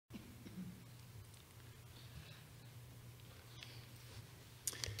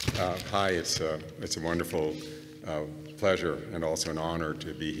Hi, it's a wonderful pleasure and also an honor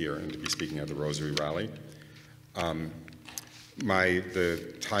to be here and to be speaking at the Rosary Rally.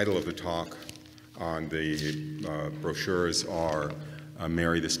 The title of the talk on the brochures are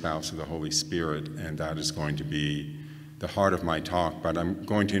Mary, the Spouse of the Holy Spirit, and that is going to be the heart of my talk, but I'm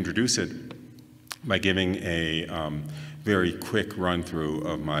going to introduce it by giving a very quick run-through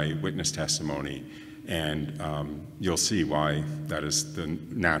of my witness testimony, and you'll see why that is the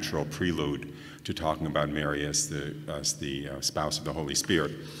natural prelude to talking about Mary as the spouse of the Holy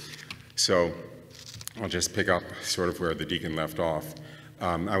Spirit. So I'll just pick up sort of where the deacon left off.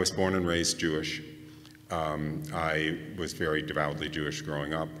 I was born and raised Jewish. I was very devoutly Jewish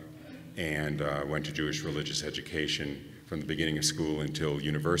growing up and went to Jewish religious education from the beginning of school until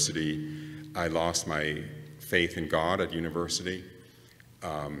university. I lost my faith in God at university.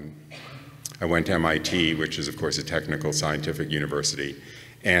 I went to MIT, which is, of course, a technical scientific university,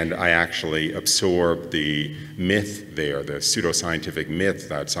 and I actually absorbed the myth there, the pseudoscientific myth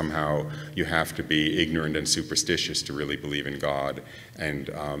that somehow you have to be ignorant and superstitious to really believe in God. And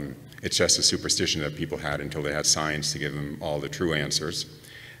it's just a superstition that people had until they had science to give them all the true answers.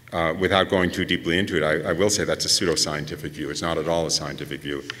 Without going too deeply into it, I will say that's a pseudoscientific view. It's not at all a scientific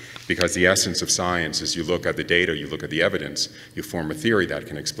view, because the essence of science is you look at the data, you look at the evidence, you form a theory that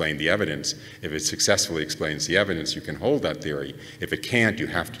can explain the evidence. If it successfully explains the evidence, you can hold that theory. If it can't, you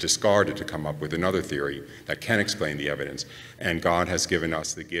have to discard it to come up with another theory that can explain the evidence. And God has given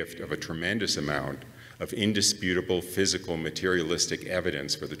us the gift of a tremendous amount of indisputable, physical, materialistic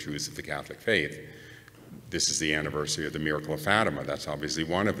evidence for the truths of the Catholic faith. This is the anniversary of the miracle of Fatima. That's obviously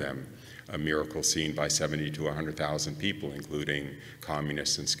one of them, a miracle seen by 70 to 100,000 people, including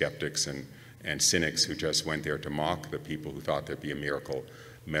communists and skeptics and cynics who just went there to mock the people who thought there'd be a miracle.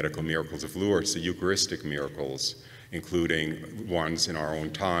 Medical miracles of Lourdes, the Eucharistic miracles, including ones in our own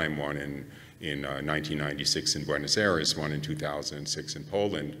time, one in 1996 in Buenos Aires, one in 2006 in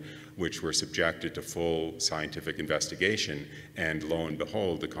Poland, which were subjected to full scientific investigation, and lo and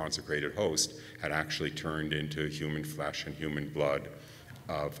behold, the consecrated host had actually turned into human flesh and human blood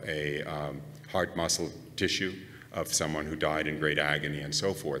of a heart muscle tissue of someone who died in great agony and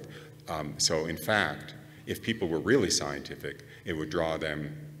so forth. So in fact, if people were really scientific, it would draw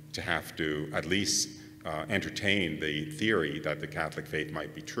them to have to at least entertain the theory that the Catholic faith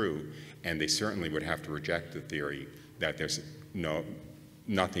might be true, and they certainly would have to reject the theory that there's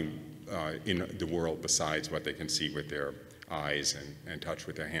nothing in the world besides what they can see with their eyes and touch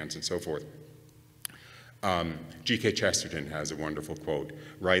with their hands and so forth. G.K. Chesterton has a wonderful quote: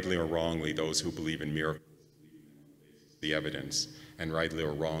 rightly or wrongly, those who believe in miracles believe in the evidence, and rightly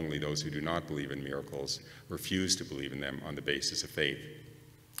or wrongly, those who do not believe in miracles refuse to believe in them on the basis of faith.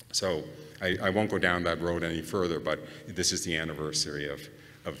 So I won't go down that road any further, but this is the anniversary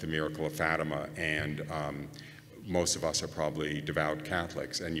of the miracle of Fatima, and most of us are probably devout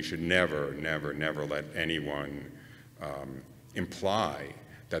Catholics, and you should never, never, never let anyone imply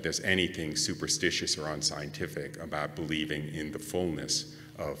that there's anything superstitious or unscientific about believing in the fullness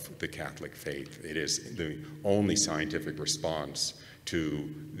of the Catholic faith. It is the only scientific response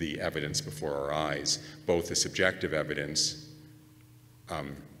to the evidence before our eyes, both the subjective evidence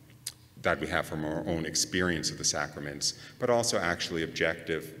that we have from our own experience of the sacraments, but also actually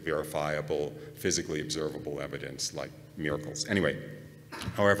objective, verifiable, physically observable evidence like miracles. Anyway,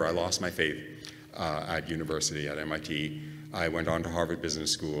 however, I lost my faith at university at MIT. I went on to Harvard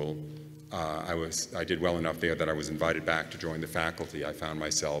Business School. I did well enough there that I was invited back to join the faculty. I found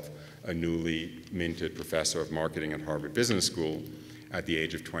myself a newly minted professor of marketing at Harvard Business School at the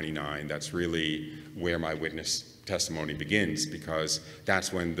age of 29. That's really where my witness testimony begins, because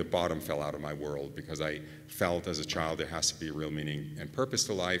that's when the bottom fell out of my world, because I felt as a child there has to be a real meaning and purpose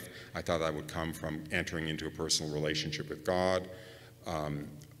to life. I thought that would come from entering into a personal relationship with God,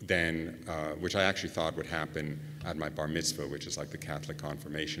 which I actually thought would happen at my bar mitzvah, which is like the Catholic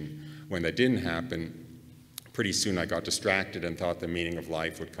confirmation. When that didn't happen, pretty soon I got distracted and thought the meaning of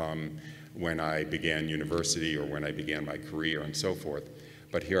life would come when I began university or when I began my career and so forth.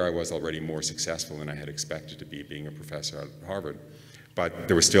 But here I was already more successful than I had expected to be, being a professor at Harvard. But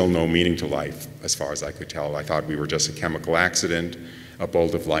there was still no meaning to life, as far as I could tell. I thought we were just a chemical accident. A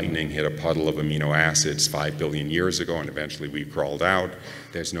bolt of lightning hit a puddle of amino acids 5 billion years ago, and eventually we crawled out.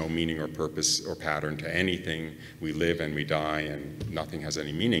 There's no meaning or purpose or pattern to anything. We live and we die, and nothing has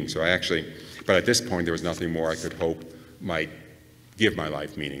any meaning. So but at this point, there was nothing more I could hope might give my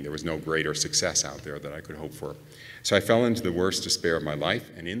life meaning. There was no greater success out there that I could hope for. So I fell into the worst despair of my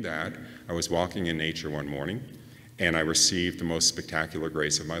life, and in that, I was walking in nature one morning, and I received the most spectacular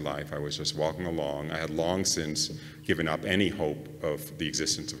grace of my life. I was just walking along. I had long since given up any hope of the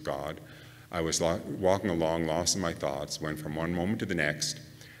existence of God. I was walking along, lost in my thoughts, when from one moment to the next,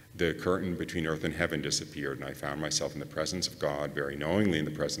 the curtain between earth and heaven disappeared, and I found myself in the presence of God, very knowingly in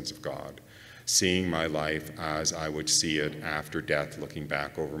the presence of God, seeing my life as I would see it after death, looking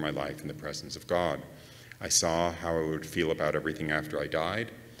back over my life in the presence of God. I saw how I would feel about everything after I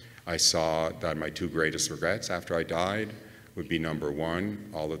died. I saw that my two greatest regrets after I died would be, number one,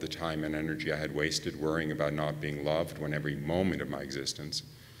 all of the time and energy I had wasted worrying about not being loved when every moment of my existence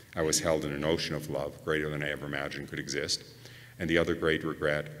I was held in an ocean of love greater than I ever imagined could exist. And the other great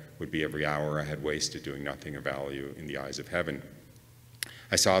regret would be every hour I had wasted doing nothing of value in the eyes of heaven.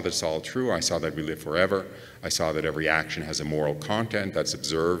 I saw that it's all true. I saw that we live forever. I saw that every action has a moral content that's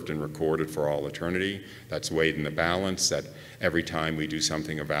observed and recorded for all eternity, that's weighed in the balance, that every time we do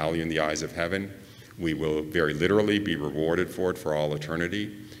something of value in the eyes of heaven, we will very literally be rewarded for it for all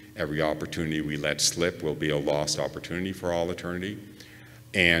eternity. Every opportunity we let slip will be a lost opportunity for all eternity.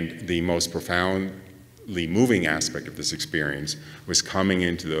 And the most profoundly moving aspect of this experience was coming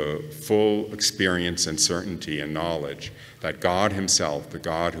into the full experience and certainty and knowledge that God himself, the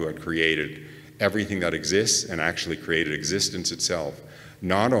God who had created everything that exists and actually created existence itself,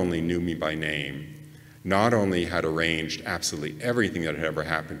 not only knew me by name, not only had arranged absolutely everything that had ever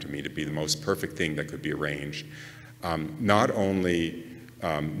happened to me to be the most perfect thing that could be arranged, not only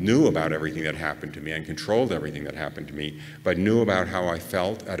knew about everything that happened to me and controlled everything that happened to me, but knew about how I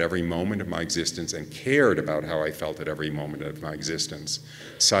felt at every moment of my existence and cared about how I felt at every moment of my existence,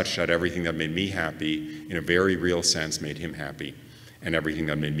 such that everything that made me happy, in a very real sense, made him happy, and everything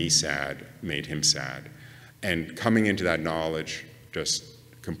that made me sad made him sad. And coming into that knowledge just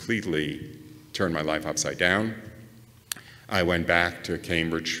completely turned my life upside down. I went back to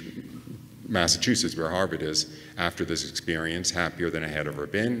Cambridge, Massachusetts, where Harvard is, after this experience, happier than I had ever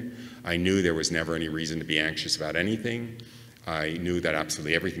been. I knew there was never any reason to be anxious about anything. I knew that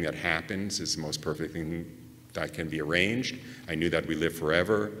absolutely everything that happens is the most perfect thing that can be arranged. I knew that we live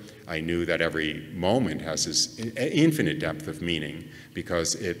forever. I knew that every moment has this infinite depth of meaning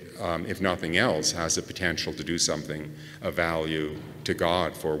because it, if nothing else, has the potential to do something of value to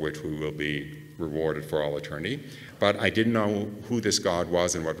God for which we will be rewarded for all eternity. But I didn't know who this God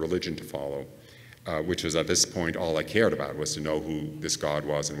was and what religion to follow, which was at this point all I cared about, was to know who this God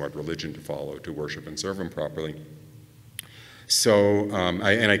was and what religion to follow, to worship and serve him properly. So,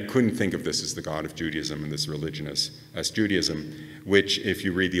 I couldn't think of this as the God of Judaism and this religion as Judaism, which, if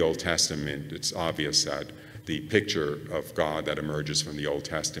you read the Old Testament, it's obvious that the picture of God that emerges from the Old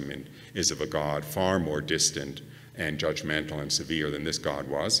Testament is of a God far more distant and judgmental and severe than this God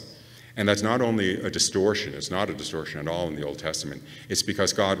was. And that's not only a distortion, it's not a distortion at all in the Old Testament, it's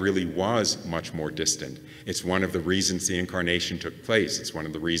because God really was much more distant. It's one of the reasons the incarnation took place. It's one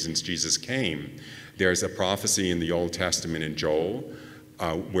of the reasons Jesus came. There's a prophecy in the Old Testament in Joel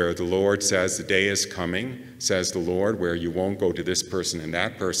where the Lord says, the day is coming, says the Lord, where you won't go to this person and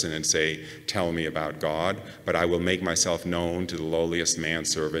that person and say, tell me about God, but I will make myself known to the lowliest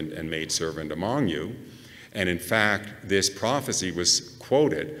manservant and maidservant among you. And in fact, this prophecy was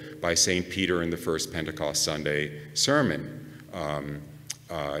quoted by St. Peter in the first Pentecost Sunday sermon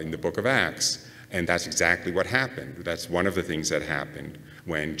in the book of Acts. And that's exactly what happened. That's one of the things that happened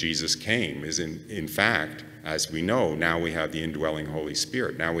when Jesus came, is in fact, as we know, now we have the indwelling Holy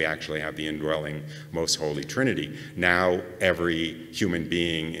Spirit. Now we actually have the indwelling Most Holy Trinity. Now every human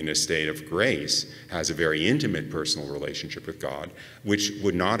being in a state of grace has a very intimate personal relationship with God, which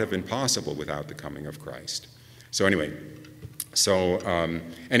would not have been possible without the coming of Christ. So anyway,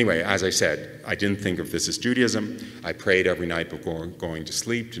 as I said, I didn't think of this as Judaism. I prayed every night before going to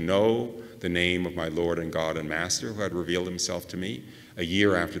sleep to know the name of my Lord and God and Master who had revealed himself to me. A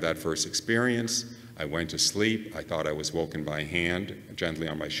year after that first experience, I went to sleep. I thought I was woken by a hand gently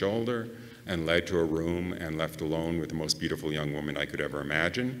on my shoulder and led to a room and left alone with the most beautiful young woman I could ever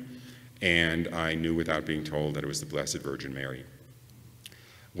imagine. And I knew without being told that it was the Blessed Virgin Mary.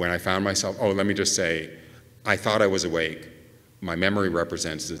 When I found myself, let me just say, I thought I was awake. My memory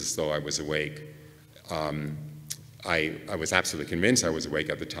represents it as though I was awake. I was absolutely convinced I was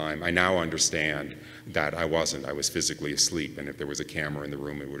awake at the time. I now understand that I wasn't. I was physically asleep, and if there was a camera in the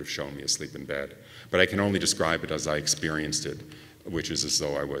room, it would have shown me asleep in bed. But I can only describe it as I experienced it, which is as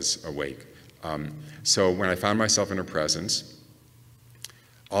though I was awake. So when I found myself in her presence,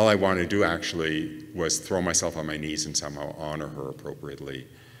 all I wanted to do actually was throw myself on my knees and somehow honor her appropriately.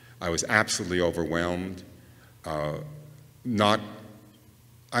 I was absolutely overwhelmed,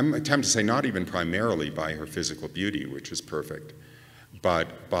 I'm tempted to say not even primarily by her physical beauty, which is perfect,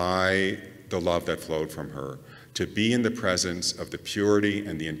 but by the love that flowed from her. To be in the presence of the purity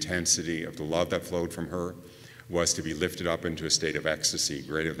and the intensity of the love that flowed from her was to be lifted up into a state of ecstasy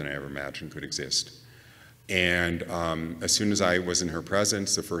greater than I ever imagined could exist. And as soon as I was in her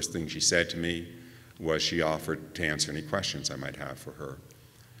presence, the first thing she said to me was she offered to answer any questions I might have for her.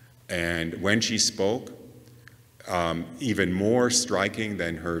 And when she spoke, even more striking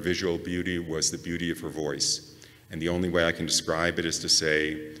than her visual beauty was the beauty of her voice. And the only way I can describe it is to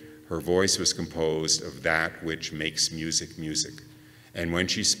say her voice was composed of that which makes music music. And when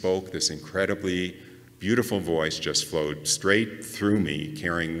she spoke, this incredibly beautiful voice just flowed straight through me,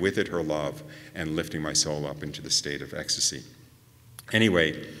 carrying with it her love and lifting my soul up into the state of ecstasy.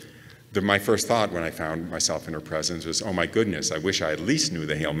 Anyway, my first thought when I found myself in her presence was, oh my goodness, I wish I at least knew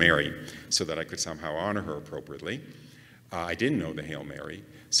the Hail Mary so that I could somehow honor her appropriately. I didn't know the Hail Mary.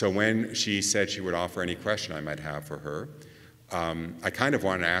 So when she said she would offer any question I might have for her, I kind of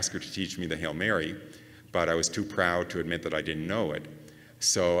wanted to ask her to teach me the Hail Mary, but I was too proud to admit that I didn't know it.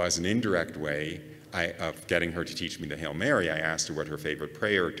 So as an indirect way of getting her to teach me the Hail Mary, I asked her what her favorite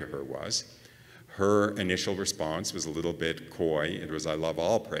prayer to her was. Her initial response was a little bit coy. It was, I love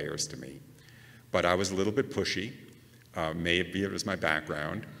all prayers to me. But I was a little bit pushy. Maybe it was my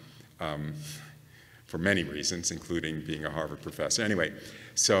background, for many reasons, including being a Harvard professor. Anyway,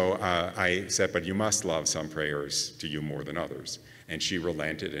 so I said, but you must love some prayers to you more than others. And she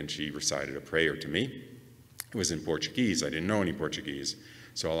relented and she recited a prayer to me. It was in Portuguese. I didn't know any Portuguese.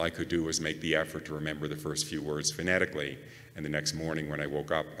 So all I could do was make the effort to remember the first few words phonetically. And the next morning when I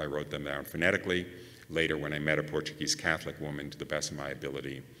woke up, I wrote them down phonetically. Later, when I met a Portuguese Catholic woman, to the best of my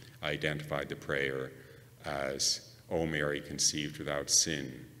ability, I identified the prayer as, O Mary, conceived without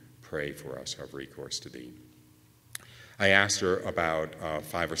sin, pray for us who have recourse to thee. I asked her about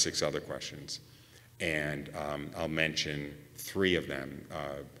 5 or 6 other questions, and I'll mention 3 of them.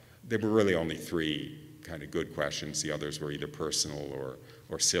 There were really only 3 kind of good questions. The others were either personal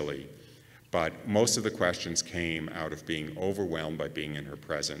or silly. But most of the questions came out of being overwhelmed by being in her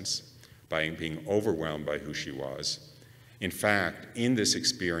presence, by being overwhelmed by who she was. In fact, in this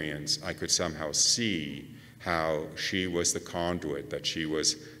experience, I could somehow see how she was the conduit, that she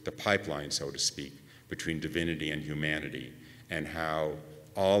was the pipeline, so to speak, between divinity and humanity, and how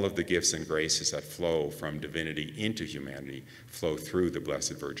all of the gifts and graces that flow from divinity into humanity flow through the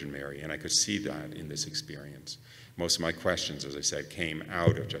Blessed Virgin Mary. And I could see that in this experience. Most of my questions, as I said, came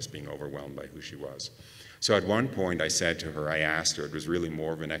out of just being overwhelmed by who she was. So at one point I said to her, I asked her, it was really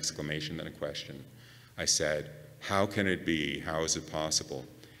more of an exclamation than a question. I said, how can it be, how is it possible,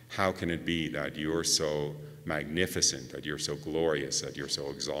 how can it be that you're so magnificent, that you're so glorious, that you're so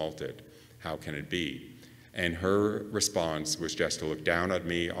exalted? How can it be? And her response was just to look down at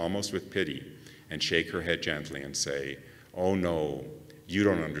me almost with pity and shake her head gently and say, oh no, you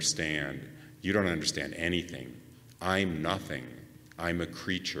don't understand. You don't understand anything. I'm nothing. I'm a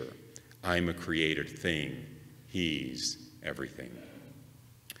creature. I'm a created thing. He's everything.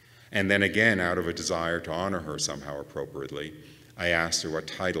 And then again, out of a desire to honor her somehow appropriately, I asked her what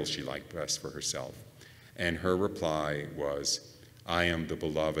title she liked best for herself. And her reply was, I am the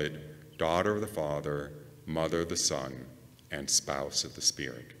beloved daughter of the Father, mother of the Son, and spouse of the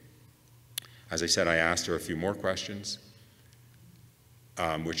Spirit. As I said, I asked her a few more questions,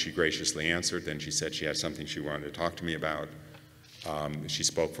 which she graciously answered. Then she said she had something she wanted to talk to me about. She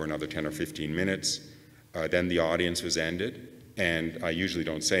spoke for another 10 or 15 minutes. Then the audience was ended. And I usually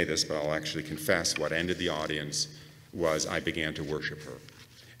don't say this, but I'll actually confess what ended the audience was I began to worship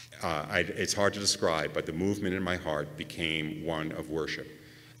her. It's hard to describe, but the movement in my heart became one of worship.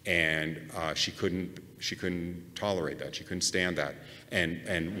 And she couldn't tolerate that. She couldn't stand that.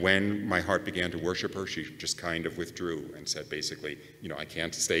 And when my heart began to worship her, she just kind of withdrew and said basically, you know, I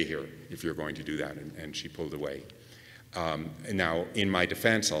can't stay here if you're going to do that. And she pulled away. Now, in my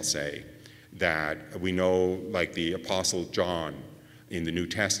defense, I'll say that we know, like the Apostle John in the New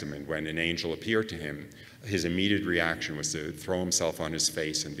Testament, when an angel appeared to him, his immediate reaction was to throw himself on his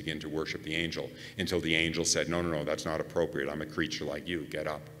face and begin to worship the angel until the angel said, no, no, no, that's not appropriate. I'm a creature like you. Get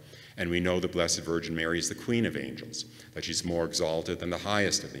up. And we know the Blessed Virgin Mary is the Queen of Angels, that she's more exalted than the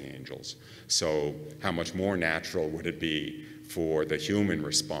highest of the angels. So how much more natural would it be for the human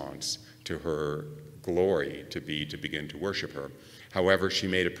response to her glory to begin to worship her? However, she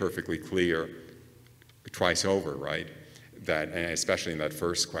made it perfectly clear twice over, right, that, and especially in that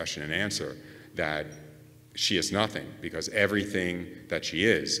first question and answer, that she is nothing, because everything that she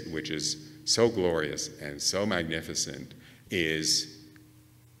is, which is so glorious and so magnificent, is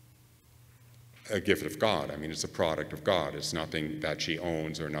a gift of God. I mean, it's a product of God. It's nothing that she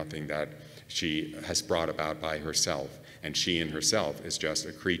owns or nothing that she has brought about by herself. and she in herself is just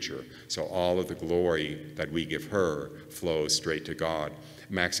a creature. So all of the glory that we give her flows straight to God.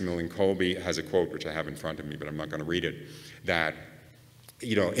 Maximilian Kolbe has a quote, which I have in front of me, but I'm not going to read it, that,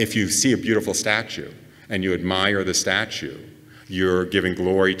 you know, if you see a beautiful statue and you admire the statue, you're giving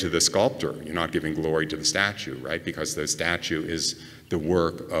glory to the sculptor. You're not giving glory to the statue, right? Because the statue is the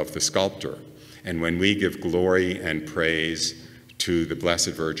work of the sculptor. And when we give glory and praise to the Blessed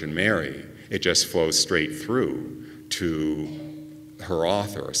Virgin Mary, it just flows straight through to her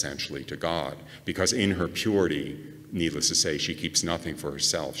author, essentially, to God. Because in her purity, needless to say, she keeps nothing for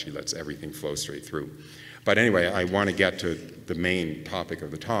herself. She lets everything flow straight through. But anyway, I want to get to the main topic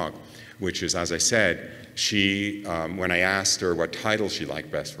of the talk, which is, as I said, she, when I asked her what title she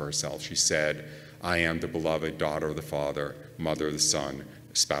liked best for herself, she said, I am the beloved daughter of the Father, mother of the Son,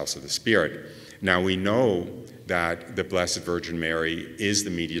 spouse of the Spirit. Now we know that the Blessed Virgin Mary is the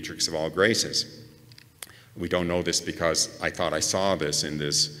mediatrix of all graces. We don't know this because I thought I saw this in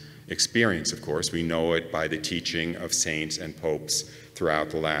this experience, of course. We know it by the teaching of saints and popes throughout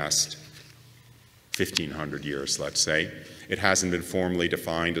the last 1,500 years, let's say. It hasn't been formally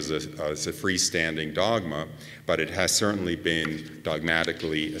defined as a freestanding dogma, but it has certainly been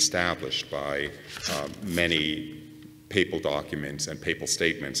dogmatically established by many papal documents and papal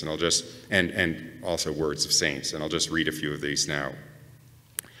statements, and I'll just, and also words of saints, and I'll just read a few of these now.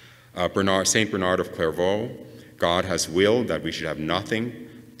 Saint Bernard of Clairvaux, God has willed that we should have nothing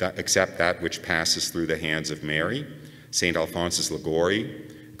except that which passes through the hands of Mary. Saint Alphonsus Liguori,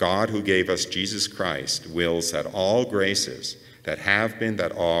 God who gave us Jesus Christ wills that all graces that have been,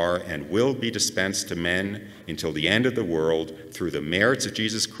 that are, and will be dispensed to men until the end of the world through the merits of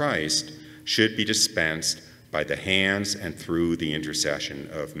Jesus Christ should be dispensed by the hands and through the intercession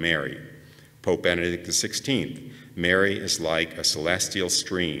of Mary. Pope Benedict XVI, Mary is like a celestial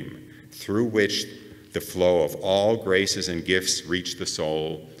stream through which the flow of all graces and gifts reach the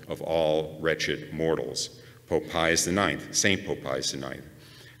soul of all wretched mortals. Pope Pius IX, Saint Pope Pius IX,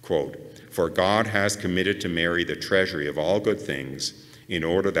 quote, for God has committed to Mary the treasury of all good things, in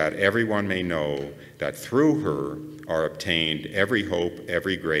order that everyone may know that through her are obtained every hope,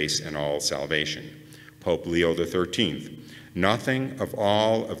 every grace, and all salvation. Pope Leo XIII, nothing of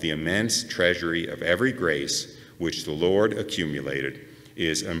all of the immense treasury of every grace which the Lord accumulated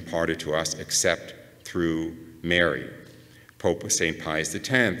is imparted to us except through Mary. Pope St. Pius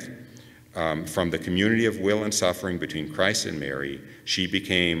X, from the community of will and suffering between Christ and Mary, she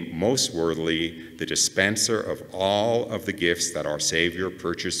became most worthily the dispenser of all of the gifts that our Savior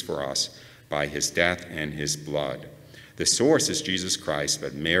purchased for us by his death and his blood. The source is Jesus Christ,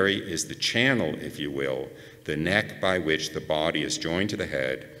 but Mary is the channel, if you will, the neck by which the body is joined to the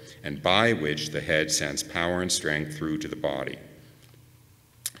head, and by which the head sends power and strength through to the body.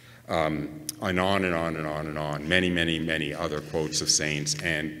 And on and on and on and on, many, many, many other quotes of saints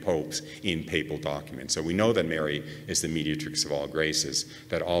and popes in papal documents. So we know that Mary is the mediatrix of all graces,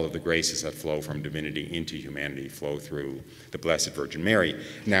 that all of the graces that flow from divinity into humanity flow through the Blessed Virgin Mary.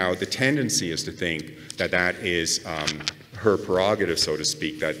 Now, the tendency is to think that that is her prerogative, so to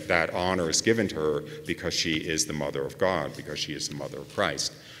speak, that that honor is given to her because she is the mother of God, because she is the mother of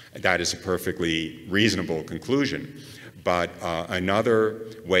Christ. That is a perfectly reasonable conclusion. But another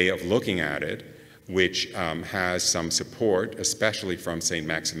way of looking at it, which has some support, especially from St.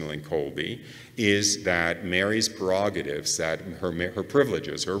 Maximilian Kolbe, is that Mary's prerogatives, that her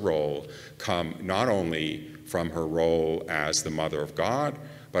privileges, her role, come not only from her role as the Mother of God,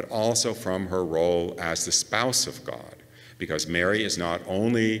 but also from her role as the spouse of God. Because Mary is not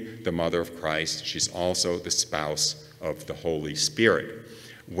only the Mother of Christ, she's also the spouse of the Holy Spirit.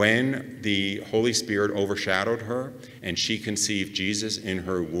 When the Holy Spirit overshadowed her and she conceived Jesus in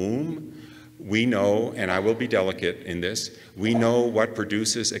her womb, we know, and I will be delicate in this, we know what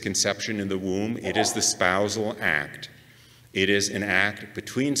produces a conception in the womb. It is the spousal act. It is an act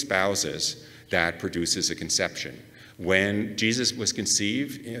between spouses that produces a conception. When Jesus was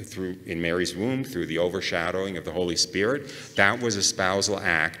conceived in Mary's womb through the overshadowing of the Holy Spirit, that was a spousal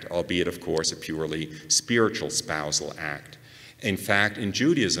act, albeit, of course, a purely spiritual spousal act. In fact, in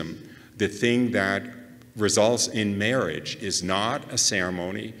Judaism, the thing that results in marriage is not a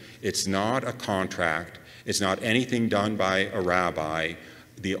ceremony, it's not a contract, it's not anything done by a rabbi.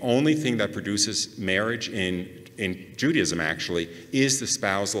 The only thing that produces marriage in Judaism, actually, is the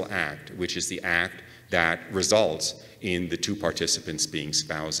spousal act, which is the act that results in the two participants being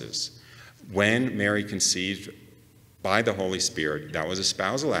spouses. When Mary conceived by the Holy Spirit, that was a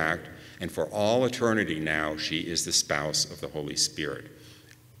spousal act, and for all eternity now, she is the spouse of the Holy Spirit.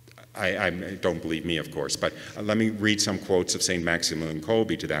 I don't believe me, of course, but let me read some quotes of St. Maximilian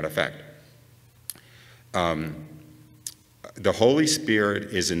Kolbe to that effect. The Holy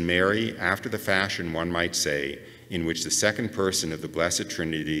Spirit is in Mary after the fashion, one might say, in which the second person of the Blessed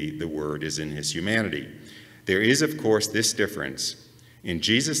Trinity, the Word, is in his humanity. There is, of course, this difference. In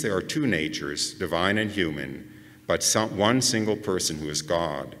Jesus there are two natures, divine and human, but one single person who is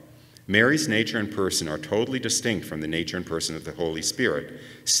God. Mary's nature and person are totally distinct from the nature and person of the Holy Spirit.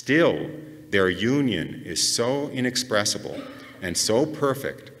 Still, their union is so inexpressible and so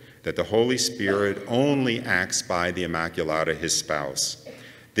perfect that the Holy Spirit only acts by the Immaculata, his spouse.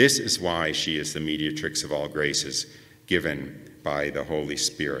 This is why she is the mediatrix of all graces given by the Holy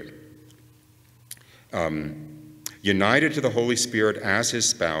Spirit. United to the Holy Spirit as his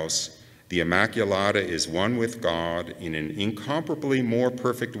spouse, the Immaculata is one with God in an incomparably more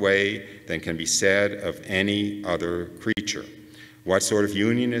perfect way than can be said of any other creature. What sort of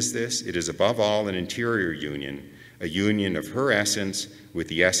union is this? It is above all an interior union, a union of her essence with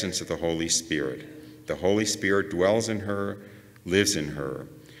the essence of the Holy Spirit. The Holy Spirit dwells in her, lives in her.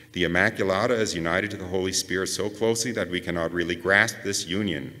 The Immaculata is united to the Holy Spirit so closely that we cannot really grasp this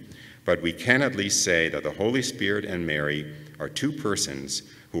union, but we can at least say that the Holy Spirit and Mary are two persons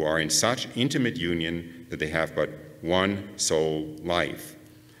who are in such intimate union that they have but one sole life.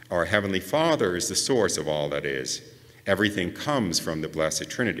 Our Heavenly Father is the source of all that is. Everything comes from the Blessed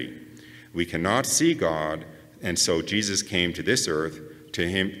Trinity. We cannot see God, and so Jesus came to this earth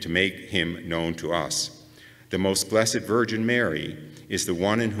to make him known to us. The Most Blessed Virgin Mary is the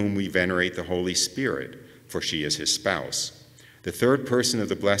one in whom we venerate the Holy Spirit, for she is his spouse. The third person of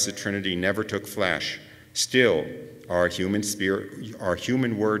the Blessed Trinity never took flesh. Still, our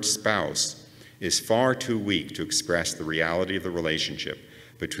human word spouse is far too weak to express the reality of the relationship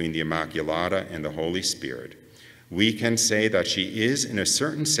between the Immaculata and the Holy Spirit. We can say that she is, in a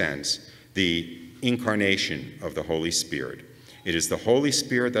certain sense, the incarnation of the Holy Spirit. It is the Holy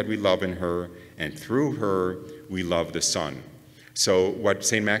Spirit that we love in her, and through her we love the Son. So what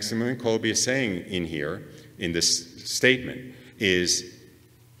St. Maximilian Kolbe is saying in here, in this statement, is,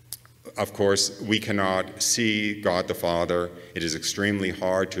 of course, we cannot see God the Father. It is extremely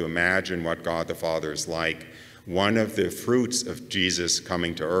hard to imagine what God the Father is like. One of the fruits of Jesus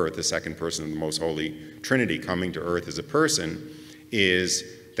coming to earth, the second person of the Most Holy Trinity coming to earth as a person, is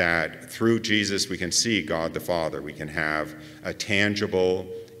that through Jesus we can see God the Father. We can have a tangible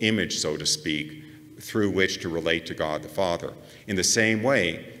image, so to speak, through which to relate to God the Father. In the same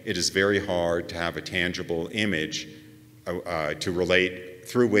way, it is very hard to have a tangible image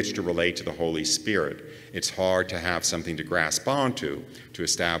through which to relate to the Holy Spirit. It's hard to have something to grasp onto to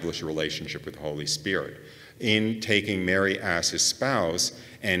establish a relationship with the Holy Spirit. In taking Mary as his spouse,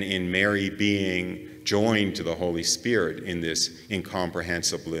 and in Mary being joined to the Holy Spirit in this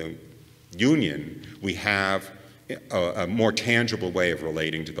incomprehensible union, we have a more tangible way of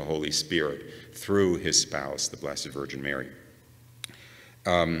relating to the Holy Spirit through his spouse, the Blessed Virgin Mary.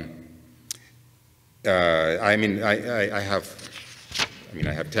 I have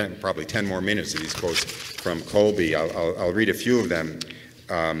probably 10 more minutes of these quotes from Kolbe. I'll read a few of them.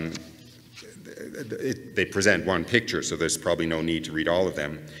 They present one picture, so there's probably no need to read all of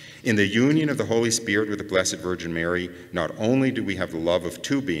them. In the union of the Holy Spirit with the Blessed Virgin Mary, not only do we have the love of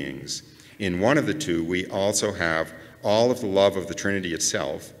two beings, in one of the two we also have all of the love of the Trinity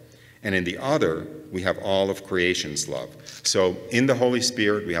itself, and in the other we have all of creation's love. So in the Holy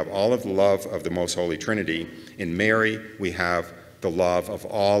Spirit we have all of the love of the Most Holy Trinity. In Mary we have the love of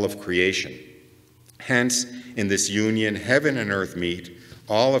all of creation. Hence, in this union, heaven and earth meet,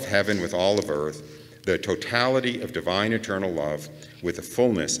 all of heaven with all of earth, the totality of divine eternal love with the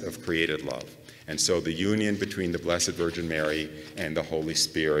fullness of created love. And so the union between the Blessed Virgin Mary and the Holy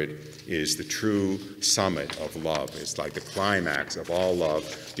Spirit is the true summit of love. It's like the climax of all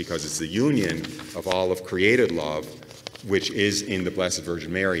love, because it's the union of all of created love, which is in the Blessed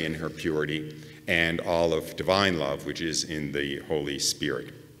Virgin Mary in her purity, and all of divine love, which is in the Holy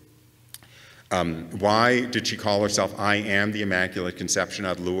Spirit. Why did she call herself, I am the Immaculate Conception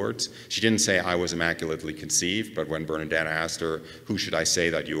at Lourdes? She didn't say, I was immaculately conceived, but when Bernadette asked her, who should I say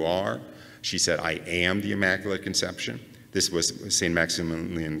that you are? She said, I am the Immaculate Conception. This was St.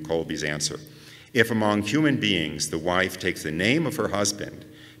 Maximilian Kolbe's answer. If among human beings the wife takes the name of her husband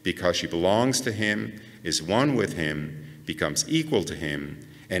because she belongs to him, is one with him, becomes equal to him,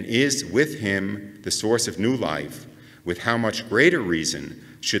 and is with him the source of new life, with how much greater reason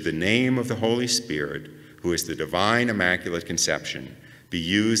should the name of the Holy Spirit, who is the divine Immaculate Conception, be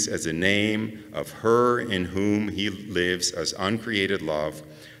used as the name of her in whom he lives as uncreated love,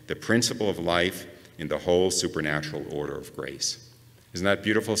 the principle of life in the whole supernatural order of grace. Isn't that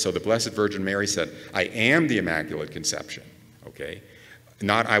beautiful? So the Blessed Virgin Mary said, I am the Immaculate Conception, okay?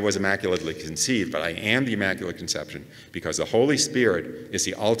 not I was immaculately conceived, but I am the Immaculate Conception, because the Holy Spirit is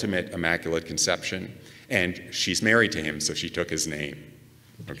the ultimate Immaculate Conception, and she's married to him, so she took his name.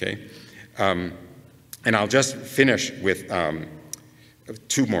 Okay? And I'll just finish with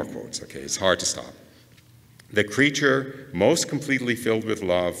 2 more quotes. Okay, it's hard to stop. The creature most completely filled with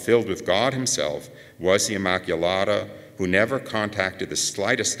love, filled with God himself, was the Immaculata, who never contacted the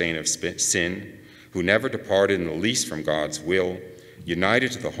slightest stain of sin, who never departed in the least from God's will.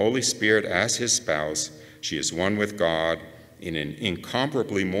 United to the Holy Spirit as his spouse, she is one with God in an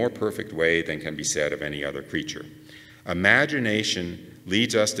incomparably more perfect way than can be said of any other creature. Imagination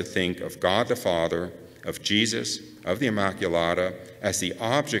leads us to think of God the Father, of Jesus, of the Immaculata, as the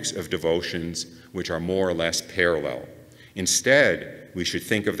objects of devotions which are more or less parallel. Instead, we should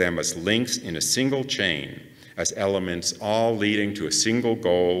think of them as links in a single chain, as elements all leading to a single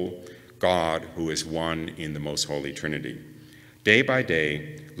goal, God who is one in the Most Holy Trinity. Day by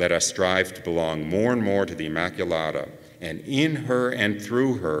day, let us strive to belong more and more to the Immaculata, and in her and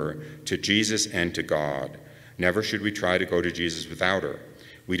through her to Jesus and to God. Never should we try to go to Jesus without her.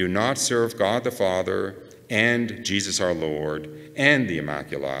 We do not serve God the Father and Jesus our Lord and the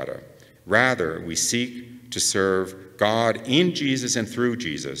Immaculata. Rather, we seek to serve God in Jesus and through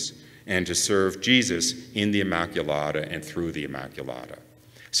Jesus, and to serve Jesus in the Immaculata and through the Immaculata.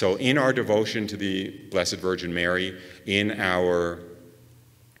 So in our devotion to the Blessed Virgin Mary, in our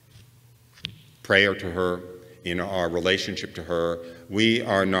prayer to her, in our relationship to her, we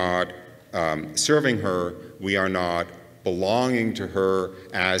are not serving her, we are not belonging to her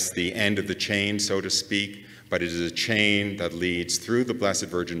as the end of the chain, so to speak, but it is a chain that leads through the Blessed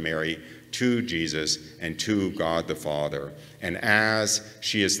Virgin Mary to Jesus and to God the Father. And as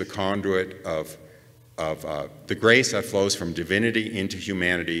she is the conduit of the grace that flows from divinity into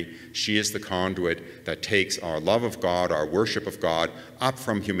humanity, she is the conduit that takes our love of God, our worship of God, up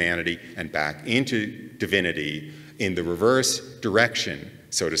from humanity and back into divinity in the reverse direction,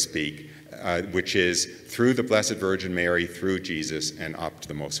 so to speak, which is through the Blessed Virgin Mary, through Jesus, and up to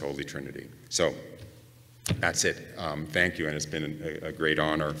the Most Holy Trinity. So that's it. Thank you, and it's been a great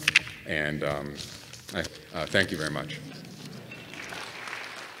honor, and thank you very much.